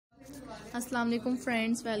अस्सलाम वालेकुम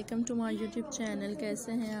friends, welcome to my YouTube channel.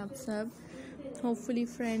 कैसे हैं आप सब? Hopefully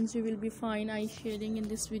friends you will be fine. I sharing in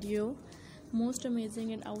this video most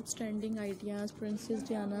amazing and outstanding ideas princess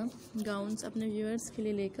Diana gowns अपने viewers के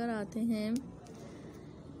लिए लेकर आते हैं।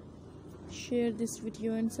 Share this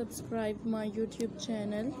video and subscribe my YouTube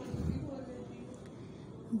channel.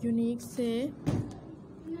 Unique से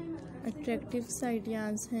अट्रैक्टिव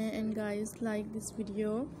आइडियाज़ हैं and guys like this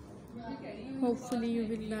video. Hopefully you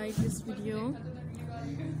will like this video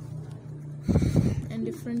and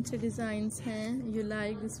different designs हैं। You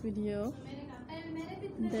like this video?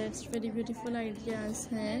 That's very beautiful ideas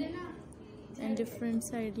हैं and different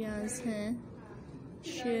ideas हैं।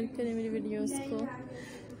 Share करें मेरी videos को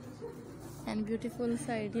and beautiful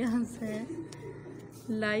ideas हैं।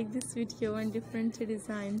 Like this video and different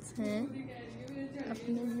designs हैं।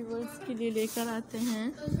 अपने viewers के लिए लेकर आते हैं।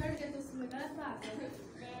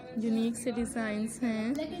 यूनिक से डिज़ाइंस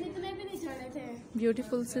हैं,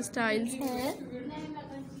 ब्यूटीफुल से स्टाइल्स हैं।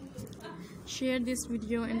 Share this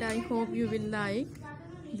video and I hope you will like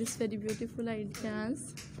this very beautiful ideas.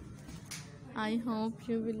 I hope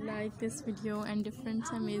you will like this video and different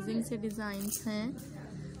amazing से डिज़ाइंस हैं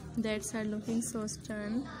that's are looking so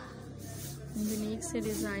stun. Unique से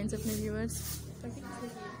designs अपने viewers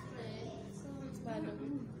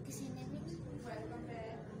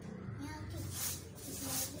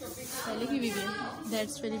पहले की video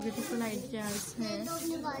that's very beautiful ideas हैं।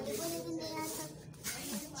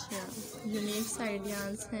 अच्छा, unique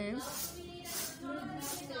ideas हैं।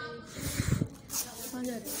 कहाँ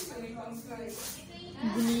जा रहे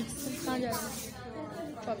यूनिक कहाँ जा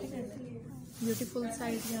रहे ब्यूटीफुल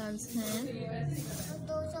आइडियाज़ हैं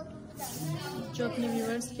जो अपने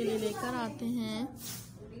व्यूअर्स के लिए लेकर आते हैं।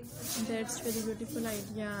 That's very beautiful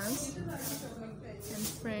ideas and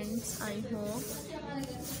friends I hope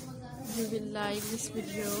you will like this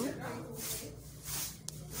video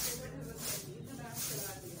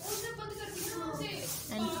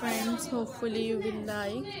and friends hopefully you will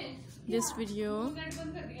like this video।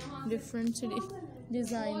 different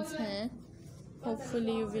designs हैं,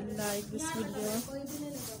 hopefully you will like this video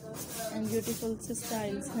and beautiful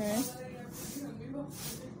styles हैं।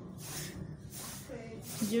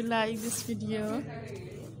 you like this video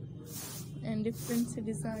and different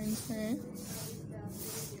designs हैं,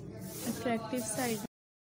 attractive side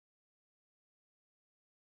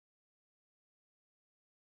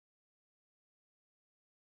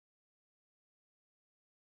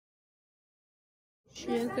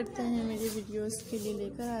share करते हैं, मेरे videos के लिए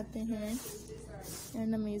लेकर आते हैं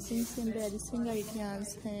एंड अमेजिंग से एम्बैरेसिंग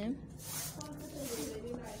आइडियाज़ हैं।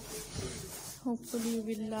 Hopefully you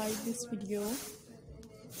will like this video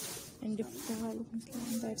and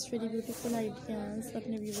that's very beautiful ideas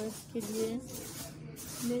अपने व्यूअर्स के लिए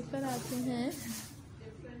लेकर आते हैं।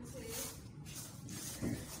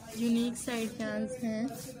 यूनिक आइडियाज़ हैं।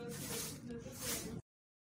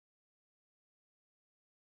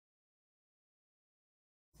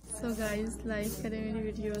 सो गाइस लाइक करें मेरी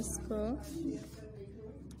वीडियोस को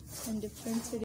एंड डिफरेंट